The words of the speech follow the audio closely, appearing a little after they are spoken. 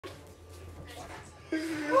Hey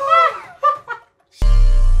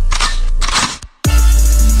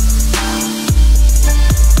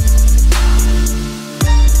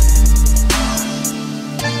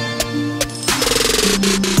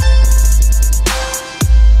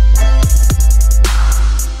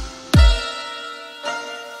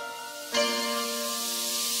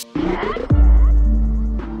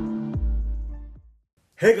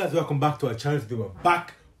guys, welcome back to our channel. Today we're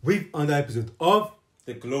back with another episode of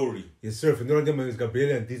The Glory. Yes sir, if you don't know, my name is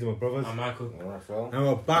Gabriele and these are my brothers. I'm Michael. I'm Raphael. And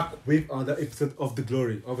we're back with another episode of The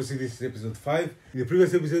Glory. Obviously this is episode 5. In the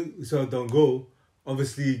previous episode we saw Don't Go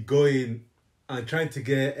obviously going and trying to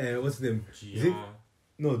get what's his name? Is it?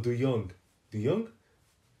 No, Do Young. Do Young?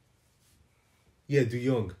 Yeah, Do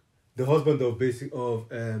Young. The husband of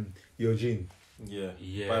Eugene. Yeah.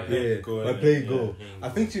 By playing Go. I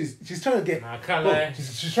think she's trying to get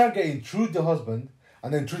she's trying to get in through the husband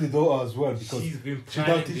and then through the daughter as well because she's been she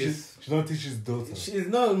don't teach his daughter. She's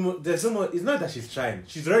not. There's no more. It's not that she's trying.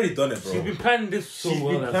 She's already done it, bro. She's been planning this so She's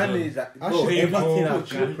well. been planning it. Everything out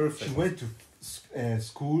she perfect. went to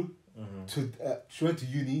school she went to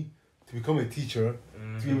uni to become a teacher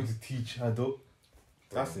to be able to teach her daughter.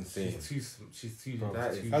 That's insane. She's too.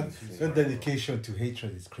 That dedication to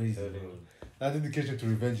hatred is crazy. That dedication to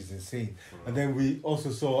revenge is insane. And then we also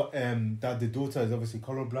saw that the daughter is obviously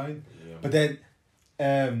colorblind. Yeah. But then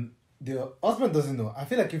the husband doesn't know. I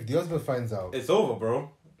feel like if the husband finds out, it's over,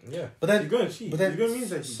 bro. Yeah. But then she's going to cheat. But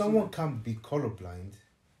then someone can't be colorblind.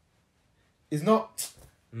 It's not.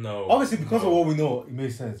 No. Obviously, because of what we know, it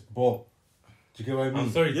makes sense. But do you get what I mean?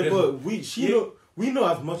 I'm sorry. Yeah, but we know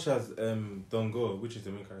as much as Don't Go, which is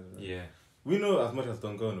the main character. Right? Yeah. We know as much as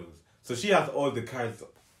Don't Go knows. So she has all the cards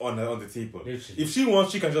on the table. Literally. If she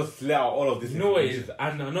wants, she can just let out all of this. You know what it is?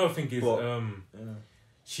 And another thing is,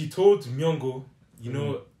 she told Myeong O, you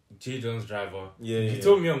know, Jaejeon's driver. She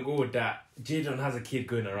told Myeong O that Jaejeon has a kid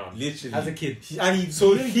going around. Literally, has a kid. He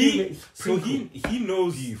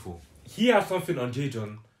knows. Beautiful. He has something on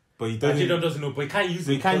Jaejeon. But Jaejeon doesn't know, but he can't use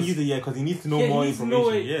it. He can't use it yet because he needs to know more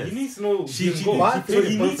information. He needs to know. He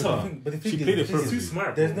needs her. But the thing is, she's too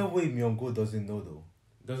smart. There's no way Myeong O doesn't know though.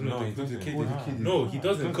 Doesn't know the kid. No, he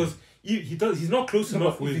doesn't because he does. He's not close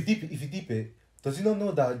enough with. If you deep it, does he not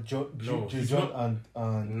know that Jaejeon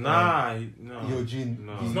and Eugene?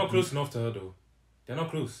 No, he's not close enough to her though. They're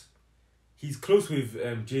not close. He's close with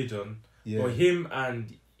Jaejeon, but him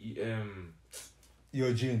and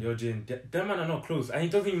Eugene, them man are not close, and he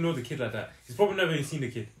doesn't even know the kid like that. He's probably never even seen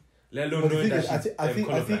the kid, let alone knowing that she's I think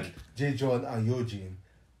Jaejeon and Eugene,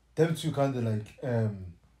 them two kind of like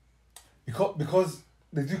because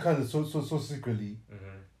they do kind of so secretly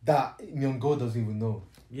that Myeong O doesn't even know.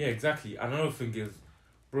 Yeah, exactly. Another thing is,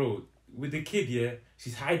 bro, with the kid,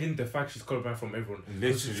 she's hiding the fact she's colorblind from everyone.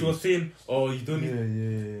 She was saying, "Oh, you don't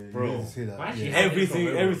need." Bro, say that. Why she every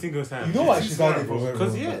single time. You know why she's hiding from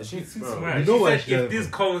everyone? Because she's too smart. You know why if this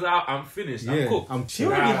comes out, I'm finished. I'm cooked. She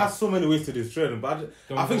already has so many ways to destroy them, but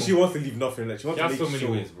I think she wants to leave nothing. Like she wants to make so many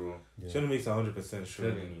ways, bro. She wants to make 100%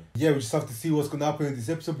 sure. Yeah, we just have to see what's gonna happen in this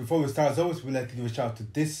episode. Before we start, as always, we like to give a shout out to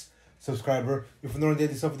this subscriber. If you're not already,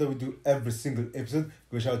 this stuff that we do every single episode,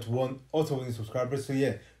 we shout out to one auto-winning subscriber. So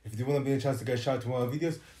yeah, if you want to be a chance to get a shout out to one of our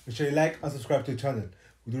videos, make sure you like and subscribe to the channel.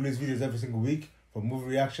 We do these videos every single week for movie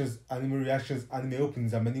reactions, anime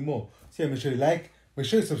openings, and many more. So yeah, make sure you like, make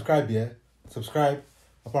sure you subscribe. Yeah, subscribe.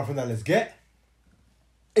 Apart from that, let's get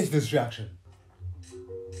into this reaction.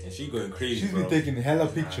 And she going crazy. She's been taking hella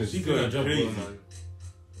pictures. She's going crazy. Man.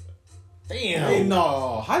 Damn. Hey,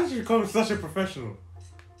 no, how did you become such a professional?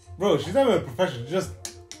 Bro, she's not even a professional. Just,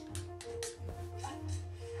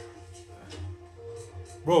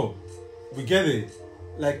 bro, we get it.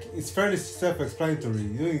 Like, it's fairly self-explanatory.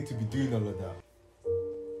 You don't need to be doing all of that.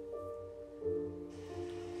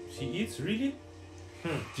 She eats, really? Do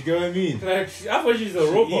you get what I mean? Like, I thought she's a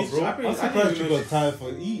robot, bro. I'm surprised she got time for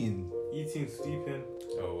eating. Eating, sleeping.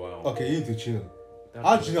 Oh, wow. Okay, you need to chill.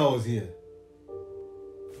 How did you know I was here?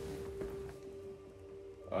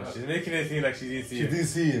 Oh, she's making it seem like she didn't see him. She didn't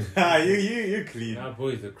see him. you clean. That boy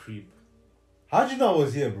is a creep. How'd you know I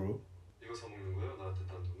was here, bro?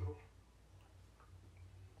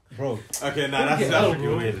 Bro. Okay, nah, that's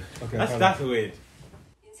weird. Okay, that's weird.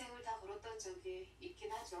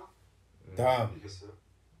 Damn.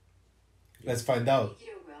 Let's find out.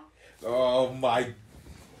 Oh my.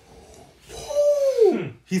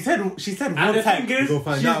 She said one time. She's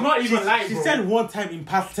not even lying, She bro. said one time in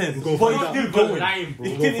past tense. We're But gonna it's still find going. out. Lying, bro.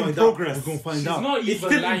 It's still in progress. We're gonna find She's out. not It's even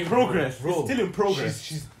still lying, in progress. Bro. It's still in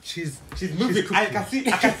progress. She's moving. I can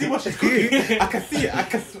see what she's cooking. I can see it. I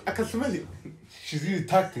can smell it. She's using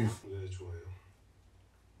tactics.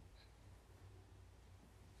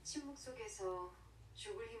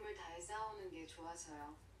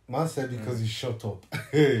 Man said because you shut up.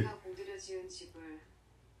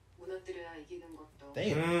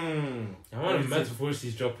 Damn. I want a metaphor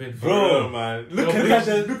she's dropping. Bro, man. Look at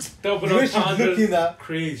that. The way she's looking at.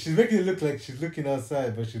 Crazy. She's making it look like she's looking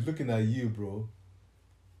outside, but she's looking at you, bro.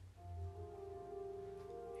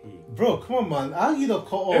 Bro, come on, man. How you not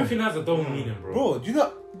cut off? Everything has a double meaning, bro. Bro, do you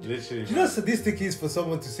know? Literally. Do you know how sadistic is for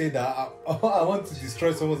someone to say that I want to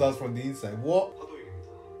destroy someone's house from the inside? What?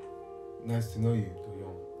 Nice to know you.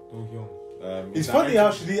 Too young. It's funny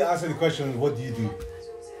how she didn't answer the question. What do you do?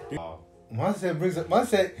 Wow. Man said, you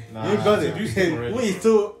got it. Wait,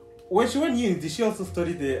 so when she went in, did she also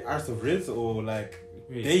study the arts of race or like?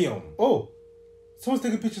 Damn. Oh, someone's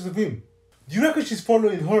taking pictures of him. Do you reckon she's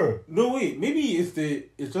following her? No, wait. Maybe it's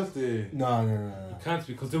just the. No. It can't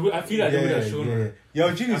be because I feel like they would have shown her. Yeah,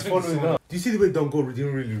 Eugenia's following her. Do you see the way Don't Go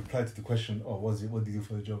didn't really reply to the question? Oh, what did you do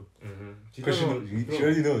for the job? Because she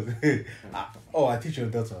already knows. Oh, I teach your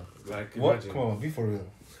daughter. Like, what? imagine. Come on, be for real.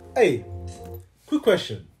 Hey, quick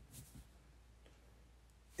question.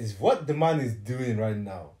 Is what the man is doing right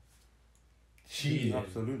now cheating?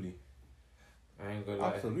 Absolutely. I ain't gonna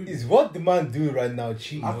lie. Absolutely. Is what the man doing right now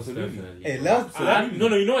cheating? Absolutely. Hey, let's. No,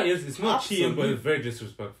 you know what it is? It's not Absolutely. cheating, but it's very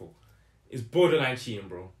disrespectful. It's borderline cheating,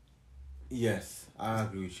 bro. Yes, I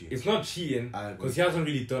agree with you. It's not cheating because he hasn't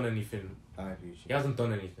really done anything. I agree with you. He hasn't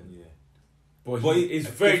done anything. Yeah. But it's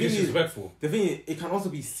very disrespectful. The thing is, it can also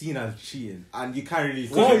be seen as cheating, and you can't really.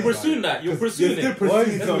 Because you're pursuing that. You're pursuing it. Let's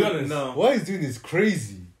be honest. No. What he's doing is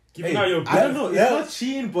crazy. Giving out your I don't know. It's not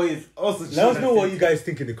cheating, but it's also cheating. Let us know what you guys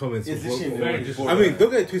think in the comments. It's very disrespectful. I mean,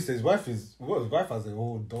 don't get it twisted. His wife has a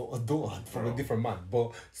whole daughter from a different man.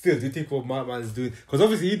 But still, do you think what my man is doing? Because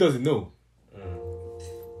obviously he doesn't know.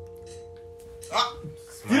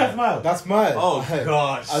 See that smile? That smile. Oh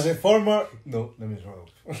gosh. As a former, no, let me throw.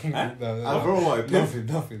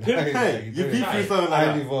 Nothing. Hey, you beat me something like I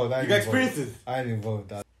that. ain't involved. You got experiences. I ain't involved.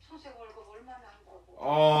 That.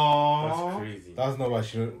 Oh, that's crazy. That's not why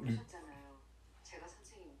she.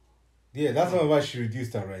 Yeah, that's not why she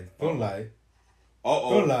reduced her rent. Don't lie.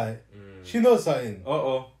 Don't lie. She knows something.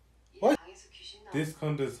 What? This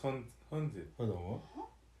condo's haunted. Hold on, what?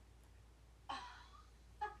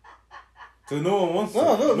 So no one wants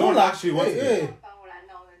No, to. don't one laugh. actually wants it.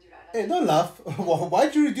 Hey, don't laugh.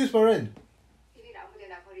 Why'd you reduce my rent?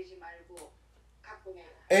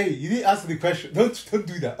 Hey, you didn't answer the question. Don't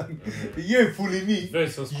do that. You ain't fooling me. Very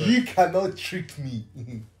suspect. You cannot trick me.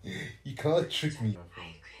 You cannot trick me.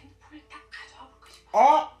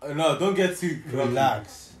 Oh no! Don't get too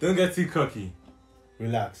Relax. Don't get too cocky.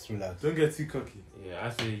 Relax. Don't get too cocky. Yeah, I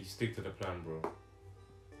say you stick to the plan, bro.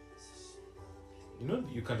 You know,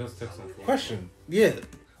 you can just text on phone. Question. Yeah.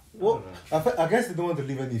 Well, I guess they don't want to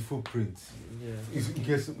leave any footprints. Yeah. In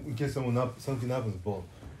case something happens, but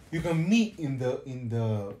you can meet in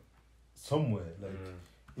the somewhere like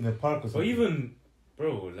in a park or something. But even,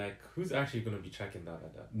 bro, like who's actually gonna be tracking that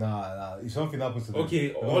like that? Nah. If something happens to them,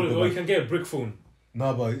 okay, or you can get a brick phone.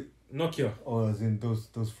 Nah, but Nokia. or as in those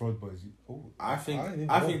fraud boys. Oh, I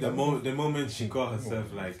think the moment she got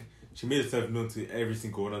herself like she made herself known to every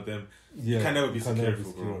single one of them. Yeah, you can never be too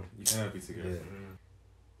careful, bro. You can never be too careful.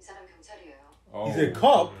 Oh. He's a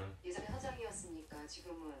cop. 예전에 현장이었으니까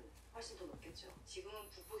지금은 훨씬 더 높겠죠. 지금은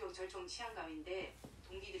북부 경찰청 치안감인데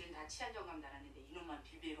동기들은 다 치안정감 달았는데 이놈만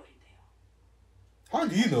빌빌거린대요. How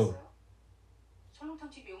do you know?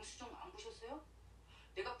 설렁탕집 영수증 안 보셨어요?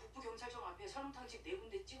 내가 북부 경찰청 앞에 설렁탕집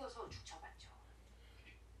 4군데 찍어서 죽쳐봤죠.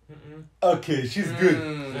 Okay, she's good.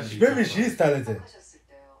 Maybe she's talented. 하셨을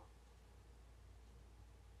때요.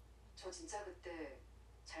 저 진짜 그때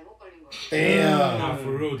잘못 걸린 거예요. Damn. Nah,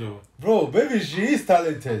 for real though. Bro, maybe she is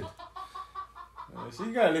talented.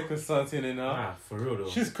 She got a little something in her. Nah, for real though.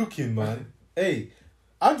 She's cooking, man. Hey,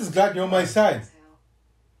 I'm just glad you're on my side.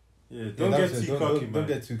 Yeah, don't get too cocky, man. Don't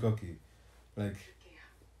get too cocky. Like,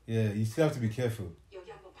 yeah, you still have to be careful. 여기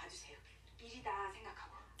한번 봐주세요. 일이다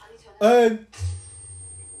생각하고. 아니 저는.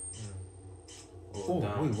 Oh,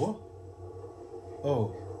 wait, what?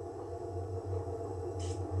 Oh.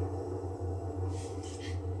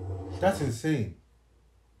 That's insane.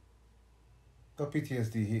 Got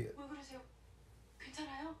PTSD here. 왜 그러세요?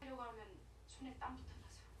 괜찮아요? 하려고 하면 손에 땀부터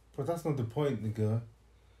나서. But that's not the point, nigga.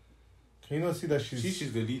 Can you not see that She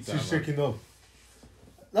should delete that. she's shaking up?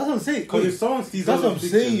 That's what I'm saying. Because if someone sees that's all what I'm the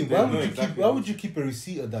saying. pictures, they know exactly. Why would you keep a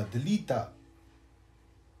receipt of that? Delete that.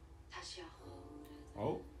 다시요.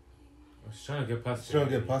 Oh. She's trying to get past She's trying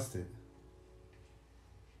to get past it.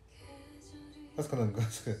 That's kind of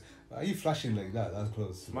good. Are you flashing like that? That's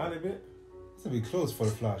close. Smile a bit. That's a bit close for a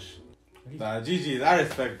flash. Nah, GG, I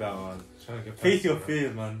respect that one. Trying to get past Face your it,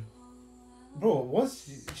 fears, man. Bro, once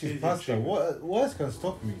she's past that, what else can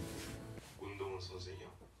stop me?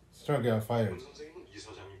 She's trying to get her fired.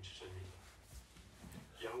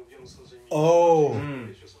 Oh.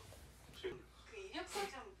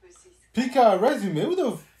 Pick her resume. Who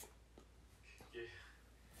the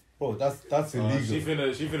bro, that's illegal.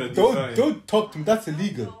 She finna don't talk to me. That's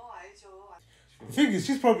illegal. The thing is,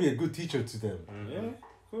 she's probably a good teacher to them. Yeah, of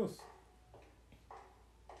course.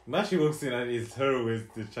 Now she walks in and it's her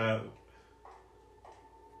with the child.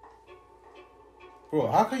 Bro,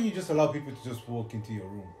 how can you just allow people to just walk into your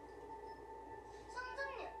room?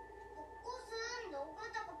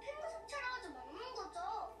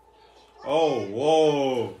 Oh,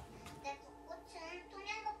 whoa.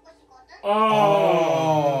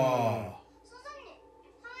 Oh.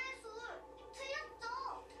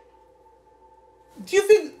 Do you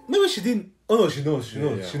think maybe she didn't? Oh no, she knows. She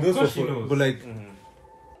knows. Yeah. She knows. Of course she knows. But like,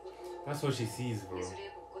 that's what she sees, bro.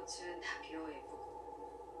 예술의 벚꽃은 다 비어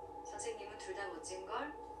예쁘고 선생님은 둘 다 멋진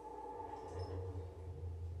걸.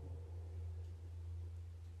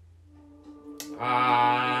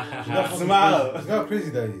 Smile. it's not crazy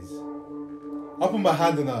that is. I'll put my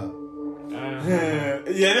hand on her.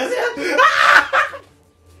 Yeah, that's it.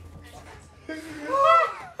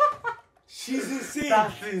 She's insane.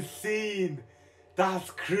 That's insane. That's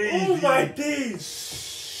crazy. Oh my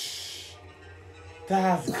days!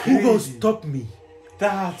 That's Who gonna stop me?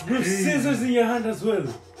 That's With scissors in your hand as well.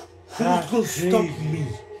 Who's gonna stop me?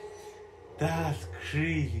 That's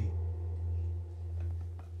crazy.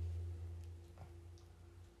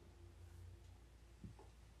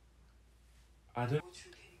 I don't.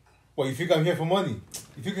 What, you think I'm here for money?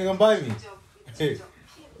 You think you can buy me? Hey,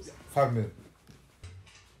 5 minutes.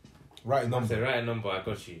 Right I'm the number. right number. I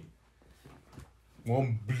got you.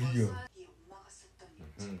 1 billion.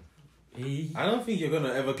 I don't think you're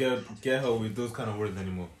gonna ever get her with those kind of words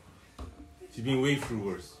anymore. She's been way through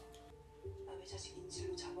worse. 남의 자식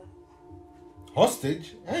인질로 잡아놓고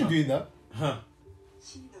Hostage? I ain't doing that. Huh.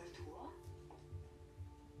 신이 널 도와?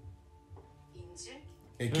 인질?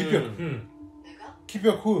 Hey, 내가? keep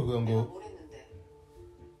your cool, 내가 Dongo. 뭘 했는데?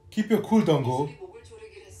 Keep your cool, Dongo. 예술이 목을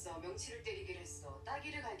조르길 했어. 명치를 때리길 했어.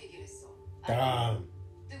 따기를 갈기길 했어. Damn.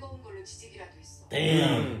 뜨거운 걸로 지지기라도 했어.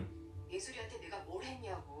 Damn. 예술이한테 내가 뭘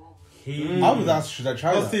했냐고. I would ask, should I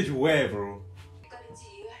try that? Hostage where, bro? 빛깔인지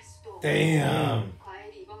이해할 수도 없고. Damn.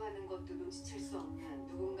 과일이 익어가는 것도 눈치챌 수 없는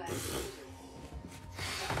누군가의 친구들.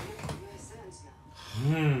 내가 너무 중요했어,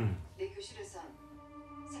 현진아. 내 교실에선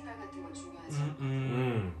색깔 같은 건 중요하지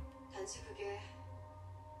않아. 단지 그게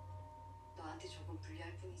너한테 조금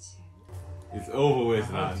불리할 뿐이지. It's over with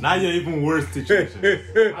now. Now you're even worse situation.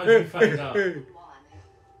 How did you find out? 뭐 안 해.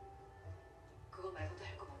 그거 말고도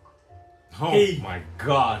할 거 많거든. Oh Hey. my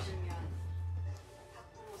god. 그러면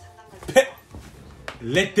학부모 상담까지.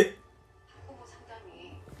 Let the. 학부모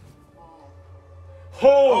상담이 뭐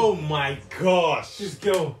Oh my gosh. This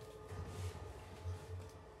girl.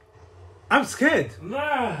 I'm scared.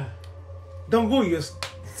 Nah. Dongo, you're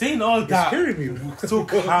Saying all that scaring me. so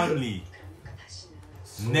calmly. 그러니까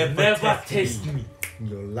다시는 Never test me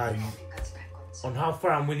Your life. 어디까지 갈 건지. on how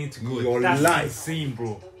far I'm willing to go. Your That's life. insane,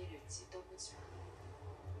 bro. 너미를지 떠보지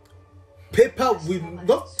마. Paper with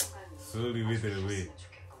no. Slowly wither away.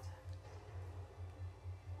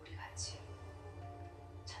 우리 같이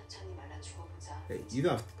천천히 말라 죽어보자. Hey, you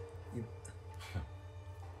don't have to.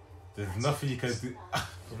 There's nothing you can do.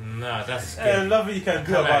 Nah, that's There's scary. nothing you can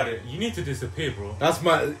do about it. You need to disappear, bro. That's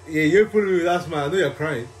my. Yeah, you're pulling. That's my. I know you're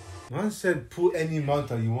crying. Man said, put any amount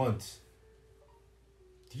that you want.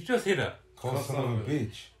 Did you just hear that? Call son of a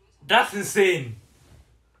bitch. That's insane.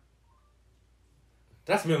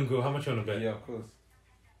 That's Myeong O. How much you want to bet? Yeah, of course.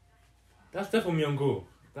 That's definitely Myeong O.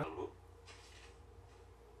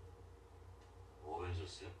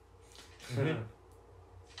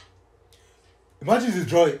 Imagine the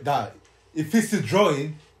drawing that. If it's the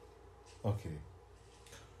drawing. Okay.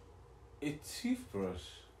 A toothbrush.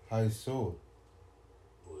 I saw.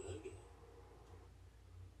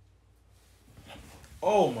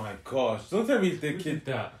 Oh my gosh. Don't tell me the Who kid. did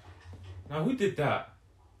that? Now, who did that?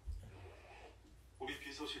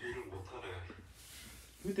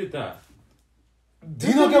 Who did that? Do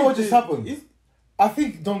you not get what just happened? It's- I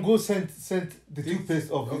think Dongo sent the His-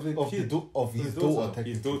 toothpaste of of the kid. his daughter, His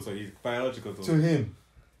technically, daughter, his biological daughter. to him.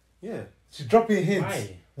 Yeah. She's dropping hints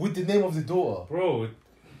Why? with the name of the daughter. Bro,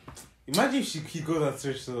 Imagine if he goes and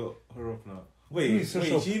searches her up now. Wait, He's so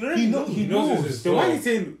shocked. she He already know- knows. he knows knows. it's So why dog. are you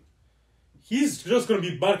saying? he's just gonna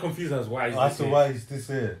be bad confused as why. That's why is this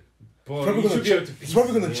here. But He's probably you gonna should be able check. to He's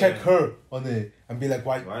probably gonna Yeah. check her on it and be like,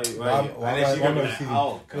 why? Why? Why? And then she why gonna be am I like, seeing-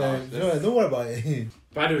 oh Yeah, god. you know, don't worry about it.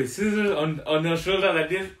 By the way, scissors on her shoulder like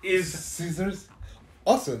this is... Scissors?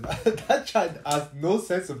 Also, that child has no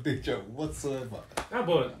sense of nature whatsoever. Nah,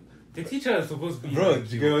 but the teacher is supposed to be... Bro,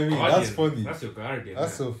 do you get what I mean? Guardian. That's funny. That's your guardian.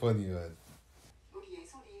 That's so funny, man.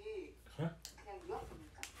 Huh?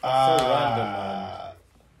 So random, man.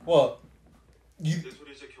 Well,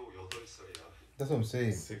 that's what I'm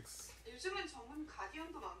saying. 6.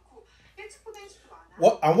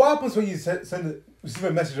 What happens when you receive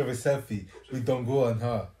a message of a selfie with Dongo and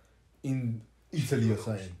her in Italy or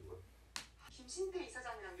something? 김신태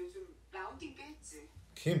이사장이랑 요즘 라운딩 꽤 했지.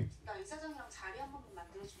 Kim. 나 이사장이랑 자리 한 번만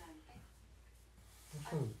만들어주면 안 돼?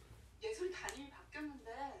 예솔이 담임이 바뀌었는데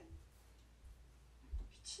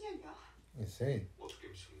미친년이야. Insane. 어떻게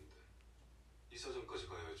미쳤는데? 이사장까지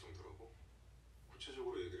가야 할 정도라고?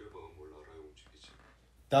 구체적으로 얘기를 해봐. 뭘 알아야 움직이지.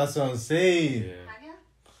 That's what I'm saying. Yeah. 아니야?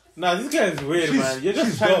 Nah, this guy is weird, man. You're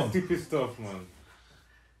just trying stupid stuff, man.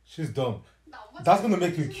 She's dumb. That's gonna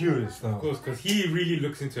make you curious now. Of course, because he really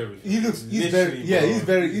looks into everything. He's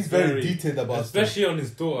very detailed about especially stuff. on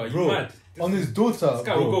his daughter. You Bro, mad? on his daughter, This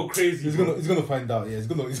guy bro, will go crazy. He's gonna find out. Yeah, he's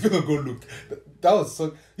gonna go look. That was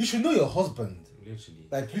so. You should know your husband. Literally.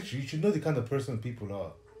 Like literally, you should know the kind of person people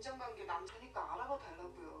are. 금전관계 남자니까 알아봐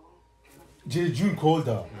달라고요. June called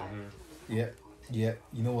her. Yeah.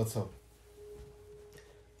 You know what's up.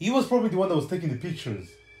 He was probably the one that was taking the pictures.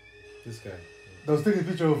 This guy. That was taking a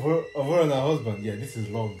picture of her and her husband. Yeah, this is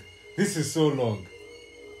long. This is so long.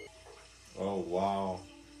 Oh, wow.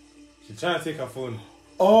 She's trying to take her phone.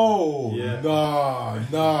 Oh, yeah. Nah,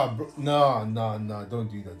 don't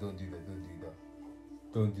do that. Don't do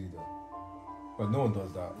that. But no one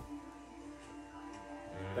does that.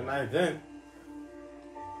 And I then.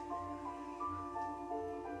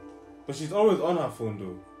 But she's always on her phone,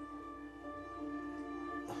 though.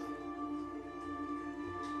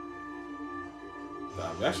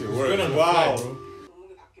 Damn, that shit works. Wow.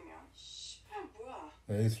 몸무게 바뀌면 씨발 뭐야?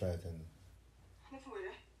 Yeah, he's right then. 핸드폰 왜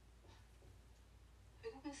이래?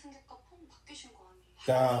 외국인 승객과 폰 바뀌신 거 아니에요?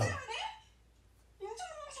 Damn.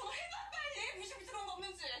 인터넷으로 전화해봐 빨리 무시비 들어온 거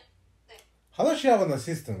없는지. 네. How does she have an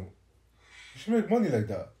assistant? She make money like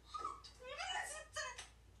that.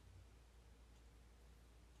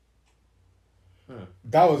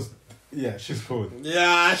 That was, yeah, she's cold.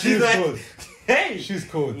 Yeah, She's like, cold. hey! She's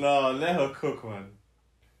cold. No, let her cook, man.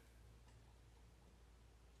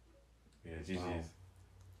 Yeah, GG's. Wow.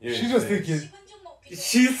 Yeah, She's just thinking,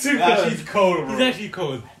 She's too yeah, cold. she's cold, bro. He's actually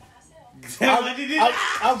cold.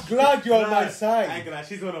 I'm glad you're on my I side. ain't gonna,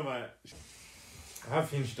 she's one of my... I have a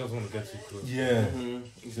feeling she doesn't want to get too close. Yeah,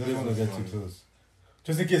 she doesn't want to get too close.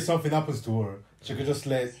 Just in case something happens to her, she could just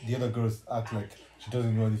let the other girls act like she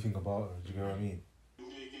doesn't know anything about her. Do you get what I mean?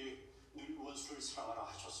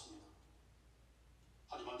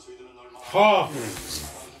 Oh!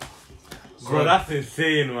 Bro, that's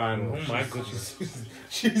insane, man. Oh my god.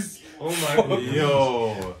 She's. Oh my god.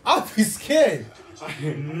 Yo. I'd be scared.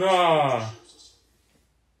 Nah.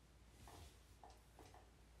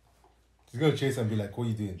 She's gonna chase her and be like, "What are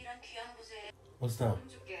you doing? 이런 귀한 곳에 What's that?" 돈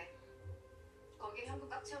줄게. 거기에 현금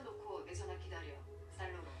꽉 채워놓고 내 전화 기다려.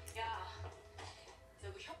 달러로. 야,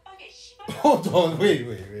 너 그 협박에 씨발. Hold on, wait.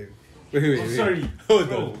 I'm sorry.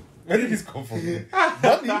 Hold on. Where did this come from?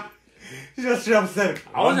 Money? She just straight up said,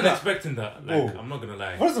 I wasn't expecting that. Like, Oh. I'm not gonna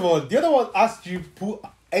lie. First of all, the other one asked you put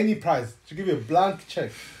any price. She give you a blank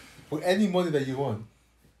check for any money that you want.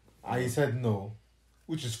 And he said no.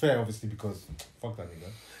 Which is fair, obviously, because fuck that nigga.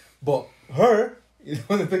 But her, you don't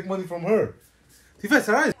want to take money from her. Defense,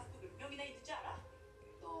 right? 몇 명이나 있는지 알아?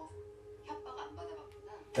 너 협박 안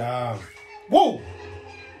받아봤구나. Damn. Whoa!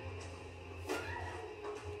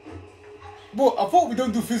 Whoa, I thought we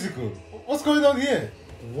don't do physical. What's going on here?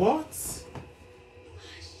 what?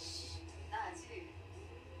 나 아직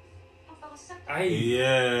협박은 시작도 I.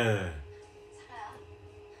 Yeah. 살아야.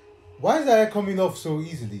 Why is that coming off so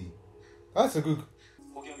easily? That's a good...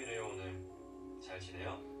 호겸이래요 오늘. 잘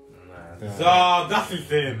지내요? So, that's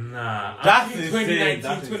insane. Nah. That's I think insane. 2019,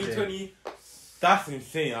 That's 2020. That's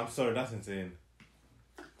insane. I'm sorry, that's insane.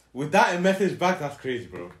 With that message back, that's crazy,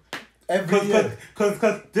 bro. Every year.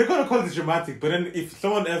 Because they're gonna call this dramatic, but then if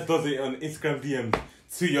someone else does it on Instagram DMs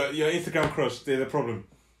to your Instagram crush, there's a problem.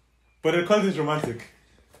 But they call this romantic.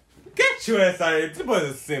 Get your ass out of here. This boy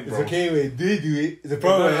is the same, bro. It's okay when they do it. It's a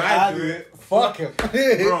problem when I do it. Fuck him.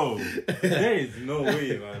 Bro, there is no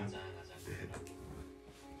way, man.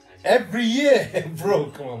 Every year, bro.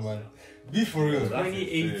 Come on, man. Be for real.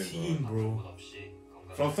 2018, bro.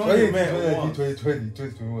 From someone you met, 2020,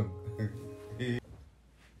 2021.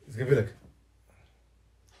 It's gonna be like.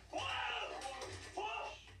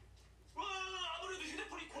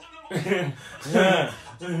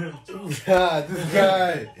 Yeah, this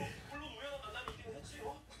guy.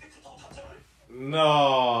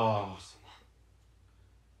 No.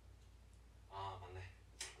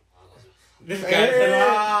 This guy said,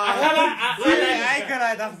 I ain't gonna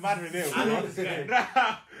lie, that's mad relatable. I love this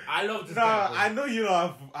guy. I love this guy. I know you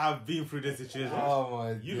lot have been through this situation. Oh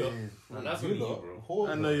my You days. know. That's You what you lot, bro. hold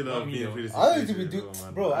I know on. you lot have Not me, been though. through this I don't situation. need to be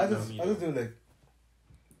man. bro. I Not just me, do like,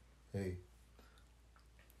 hey.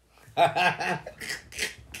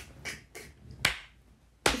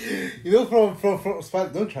 You know, from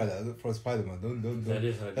Spider. Don't try that. From Spider-Man. Don't. That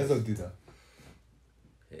is how it Let's is. not do that.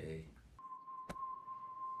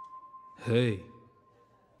 Hey.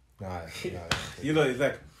 Nah. You know, it's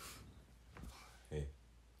like,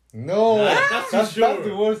 No, That's that's too short.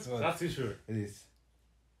 the worst one. That's too short. It is.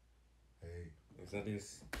 Hey. Is that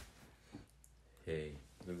this? Hey.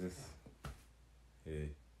 Look at this. Hey.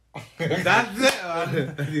 that's it,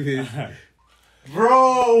 man. Anyways.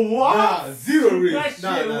 Bro, what? Nah, zero Shoot rate.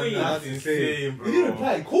 that shit away. That's insane. insane, bro. You didn't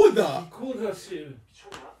reply. Call that. He called her shit.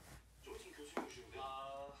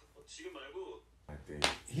 지금 말고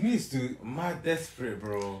He needs to. Mad desperate,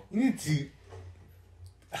 bro. You need to.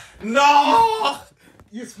 No!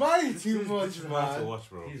 You're smiling too This much, is hard to man. watch,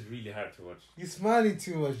 bro. He's really hard to watch. You're smiling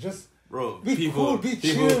too much. Just Bro, be cool, be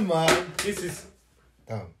chill, man. This is.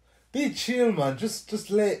 Damn. Be chill, man. Just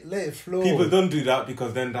let it flow. People don't do that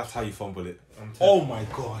because then that's how you fumble it. I'm Oh my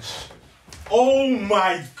gosh. Oh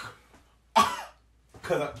my.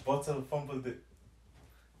 Because I bottle fumbled it.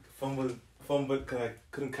 Fumbled because I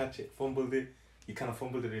couldn't catch it. Fumbled it. You kind of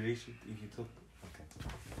fumbled the relationship if you took.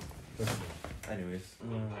 Okay. Anyways.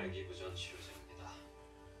 발기부전 치료제입니다.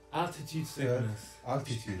 altitude sickness.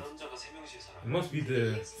 Altitude. 남자가 3명씩 살아. It must be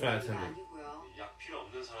the flight attendant. 아니고요. 약 필요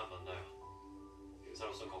없는 사람 만나요.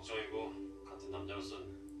 의사로서 걱정이고 같은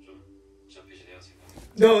남자로서는 좀 복잡해지네요 생각.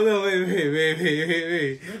 No,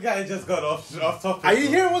 wait. This guy just got off topic. Are you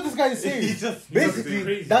hearing what this guy is saying? He just Basically,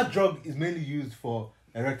 crazy. that drug is mainly used for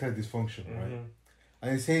erectile dysfunction, right?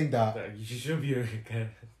 And he's saying that. Like, you should be a guy.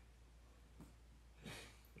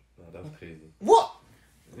 No, that's crazy. What?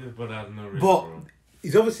 Yeah, but I have no reason, But bro.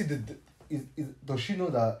 it's obviously does she know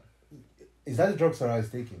that? Is that the drug Sarah is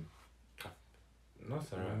taking? No,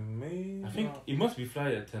 sorry. Maybe. I think it must be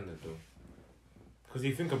flight attendant though. Because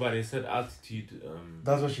you think about it, it said altitude.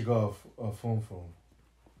 That's what she got a phone from.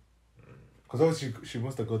 Because obviously she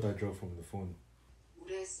must have got that drug from the phone.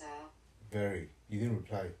 우려했어요. Very. You didn't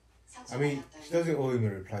reply. I 상처 mean, 받았다니. she doesn't owe him a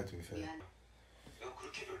reply, to be fair. 미안. 내가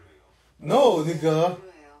그렇게 별로예요. No, nigga.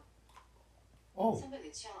 별로예요. Oh, 선배 내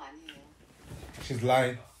취향 아니에요. she's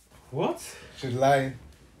lying. What? She's lying.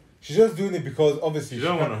 She's just doing it because obviously She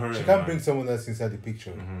don't can't- wanna hurt she him, can't man. bring someone else inside the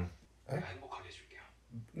picture. 내가 행복하게 해줄게요.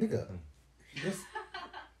 Nigga, just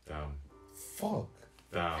Damn. fuck.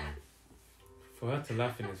 Damn. For her to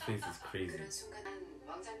laugh in his face is crazy. 그런 순간은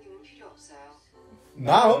왕자님은 필요 없어요.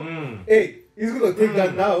 Now, hey, he's gonna take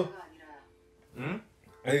that now. 그가 아니라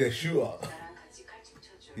I need a shooter. 나랑 같이 칼집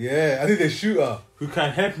쳐줘. Yeah, I need a shooter. Who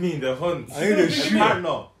can help me in the hunt? I need a shooter.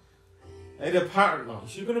 partner. I need a partner.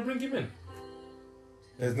 Is she gonna bring him in?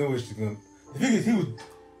 There's no way she's gonna. The thing is, he would.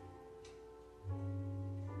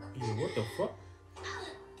 Yo, what the fuck?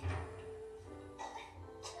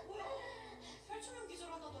 혈초면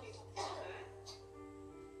기절한다더니 덕분에.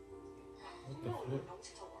 What the fuck?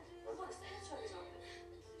 명치 저거. 한 번에 세게 쳐야 되잖아.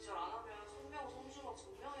 기절 안 하면 손명, 손주먹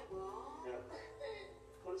증명해 뭐야.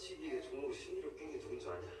 펀치기에 종목 신기록 깬게 누군 줄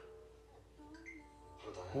아냐?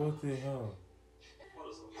 그거 다 What the hell?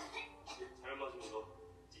 멀어서 잘 맞으면 너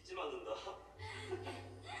찢지 맞는다.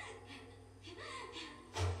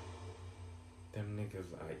 Them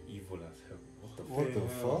niggas are evil as hell. What the What the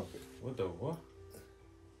fuck? What the what?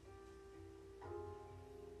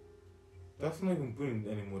 That's not even bullying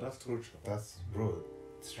anymore. That's torture. That's bro.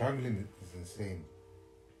 Strangling is insane.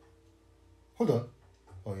 Hold on.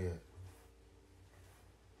 Oh yeah.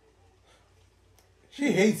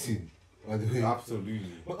 She hates him. By the way.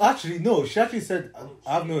 Absolutely. Well, actually, no. She actually said,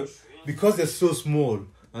 "I have no because they're so small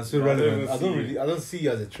and so I don't relevant. even I don't see really. I don't see you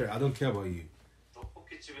as a threat. I don't care about you."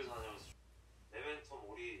 떡볶이집에서 하냐면서 메멘토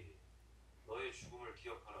모리 너의 죽음을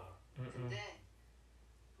기억하라. 근데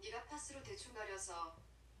네가 파스로 대충 가려서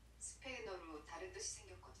스페인어로 다른 뜻이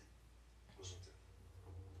생겼거든. 무슨 뜻?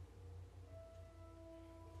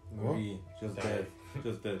 What? Marie, just dead.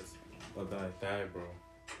 Just dead. But die. Die, bro.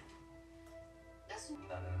 나순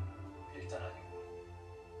나는 일단 아니고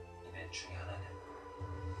이 넷 중에 하나냐.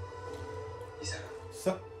 이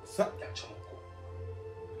사람 약 처먹고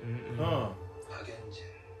박연진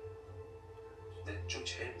넷 중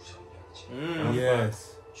제일 무서운 년이지.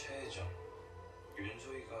 Yes. 최혜정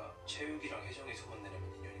윤소희가 최욱이랑 혜정이 소문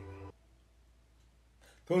내려면 인연인 거야.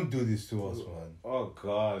 Don't do this to us, man. Oh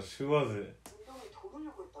gosh, who was it? 운동을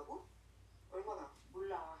도르려고 했다고? 얼마나?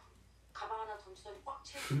 몰라. 가방 하나 던지더니 꽉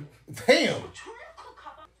채. Damn! 졸라 커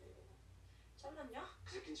가방. 잘랐냐?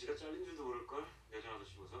 그 새끼는 지가 잘린 줄도 모를걸? 내전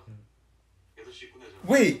아저씨 보자. 얘도 씻고 내전.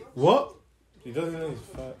 Wait, what? He doesn't know he's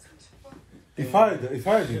fat. He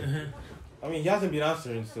fired him. I mean, he hasn't been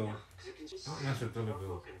answering, so. 그 새끼는 That's a dollar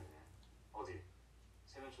bill. 어디?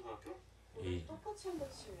 세면 초등학교? Hey, 똑같이 한다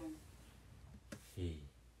치면. hey.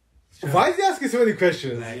 Why is he asking so many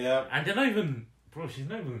questions? Yeah. And they're not even, bro. She's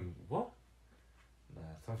not even what? Nah,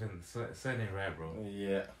 something ain't right, bro.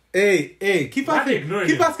 Yeah. Hey, keep Why are they asking, ignoring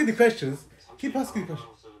keep him? asking the questions. Keep asking the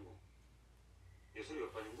questions. 예술이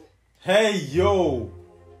몇 반인데? Hey, yo!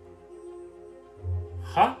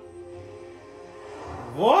 Huh?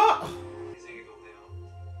 What? 인생에도 오네요.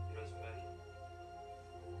 이런 순간이.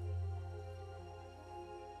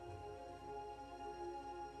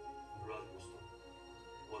 올라가는 모습도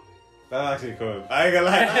원해. That's actually cold. I ain't gonna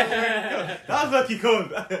lie. That's lucky cold.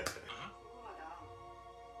 궁금하다.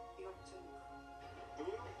 네가 붙였니까.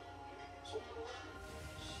 누구요? 손으로?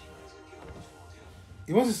 씨발 이 새끼가 무슨 어디야?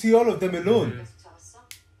 He wants to see all of them alone. 계속 잡았어?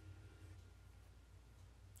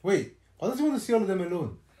 Wait, why does he want to see all of them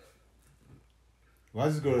alone? Why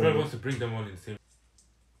is this Probably girl? wants to bring them all in the same.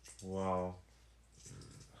 Wow.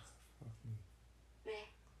 왜?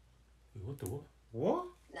 Wait, what the what? What?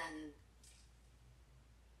 나는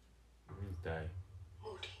He's dying.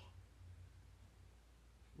 우리.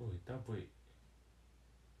 Wait, that boy.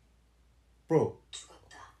 Bro,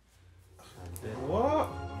 죽었다. I'm dead. What?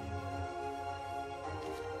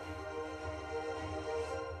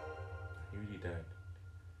 He really died.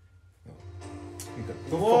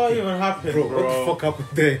 What even happened, bro, bro? what the fuck happened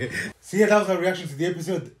there? So yeah, that was our reaction to the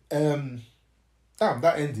episode. Damn,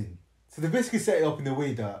 that ending. So they basically set it up in a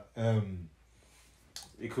way that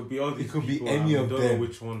It could be all these it could be people, any and of we them, don't know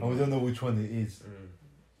which one. and we don't know which one it is. Mm.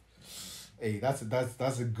 Hey, that's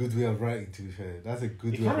a good way of writing. To be fair, that's a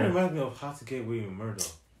good It way. Of kind of writing. reminds me of How to Get Away with Murder.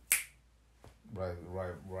 Right.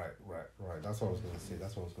 That's what I was gonna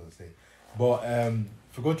say. But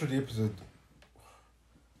if we go through the episode,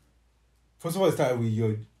 first of all, it started with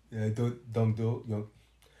your Dongdo.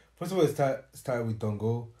 First of all, it started with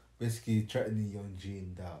Dongo basically threatening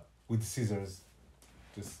Yeonjin that with scissors,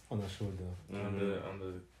 just on her shoulder. On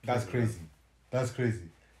the. That's crazy. That's crazy.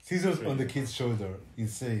 Scissors on the kid's shoulder,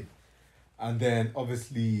 insane. And then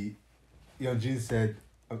obviously, Yeonjin said,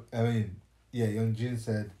 Yeonjin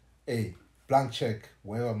said, "Hey, blank check,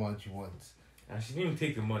 whatever amount you want." And she didn't even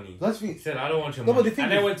take the money. That's She me. said, "I don't want your No, but money." the thing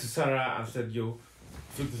And I is- went to Sarah and said, "Yo,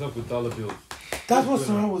 fill this up with dollar bills." That's what What's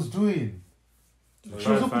Sarah going on? was doing. So She was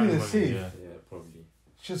trying to opening find the money, safe. Yeah, probably.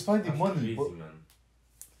 She was finding That's money, crazy, but man.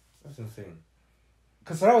 That's insane.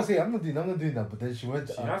 because Sarah was saying, "I'm not doing that," but then she went.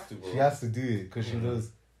 She has to, bro. She has to do it because she Mhm.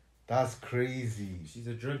 knows. That's crazy. She's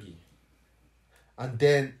a druggie. And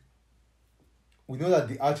then we know that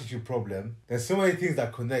the attitude problem. There's so many things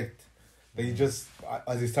that connect that you just,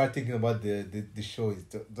 as you start thinking about the show, it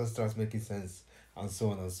just starts making sense, and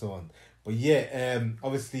so on and so on. But yeah,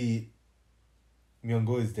 obviously, Myeong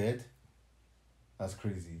O is dead. That's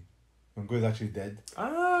crazy. Myeong O is actually dead,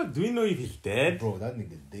 Do we know if he's dead? bro. That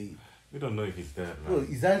nigga dead. We don't know if he's dead, man. Bro,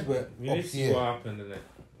 his eyes were We up need to see here. what happened in it.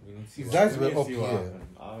 We need to see His what eyes happened. were up See what here.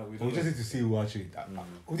 happened. We We don't just know. need to see who actually.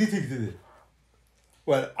 Who do you think did it?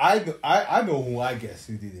 Well, I know who I guess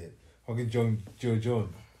who did it. Fucking Joe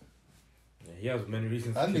John. Yeah, he has many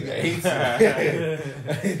reasons. That to nigga kill hates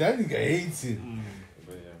him. That nigga hates him. Mm.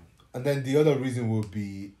 But yeah. And then the other reason would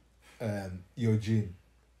be Yeojin.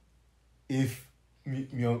 If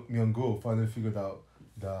Myeong O finally figured out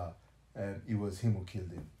that it was him who killed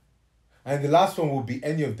him. And the last one would be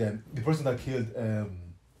any of them. The person that killed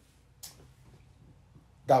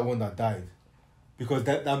that one that died. Because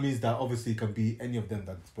that means that obviously it can be any of them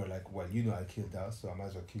that were like, well, you know I killed that, so I might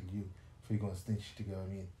as well kill you if you're gonna snitch, you get what I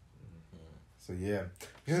mean? So yeah.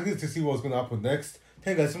 Just good to see what's gonna happen next.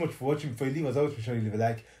 Thank you guys so much for watching. Before you leave, as always, make sure you leave a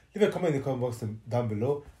like, leave a comment in the comment box down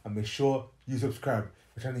below, and make sure you subscribe.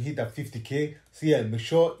 We're trying to hit that 50k. So yeah, make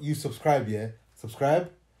sure you subscribe,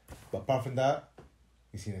 Subscribe. But apart from that,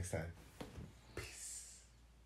 we see you next time.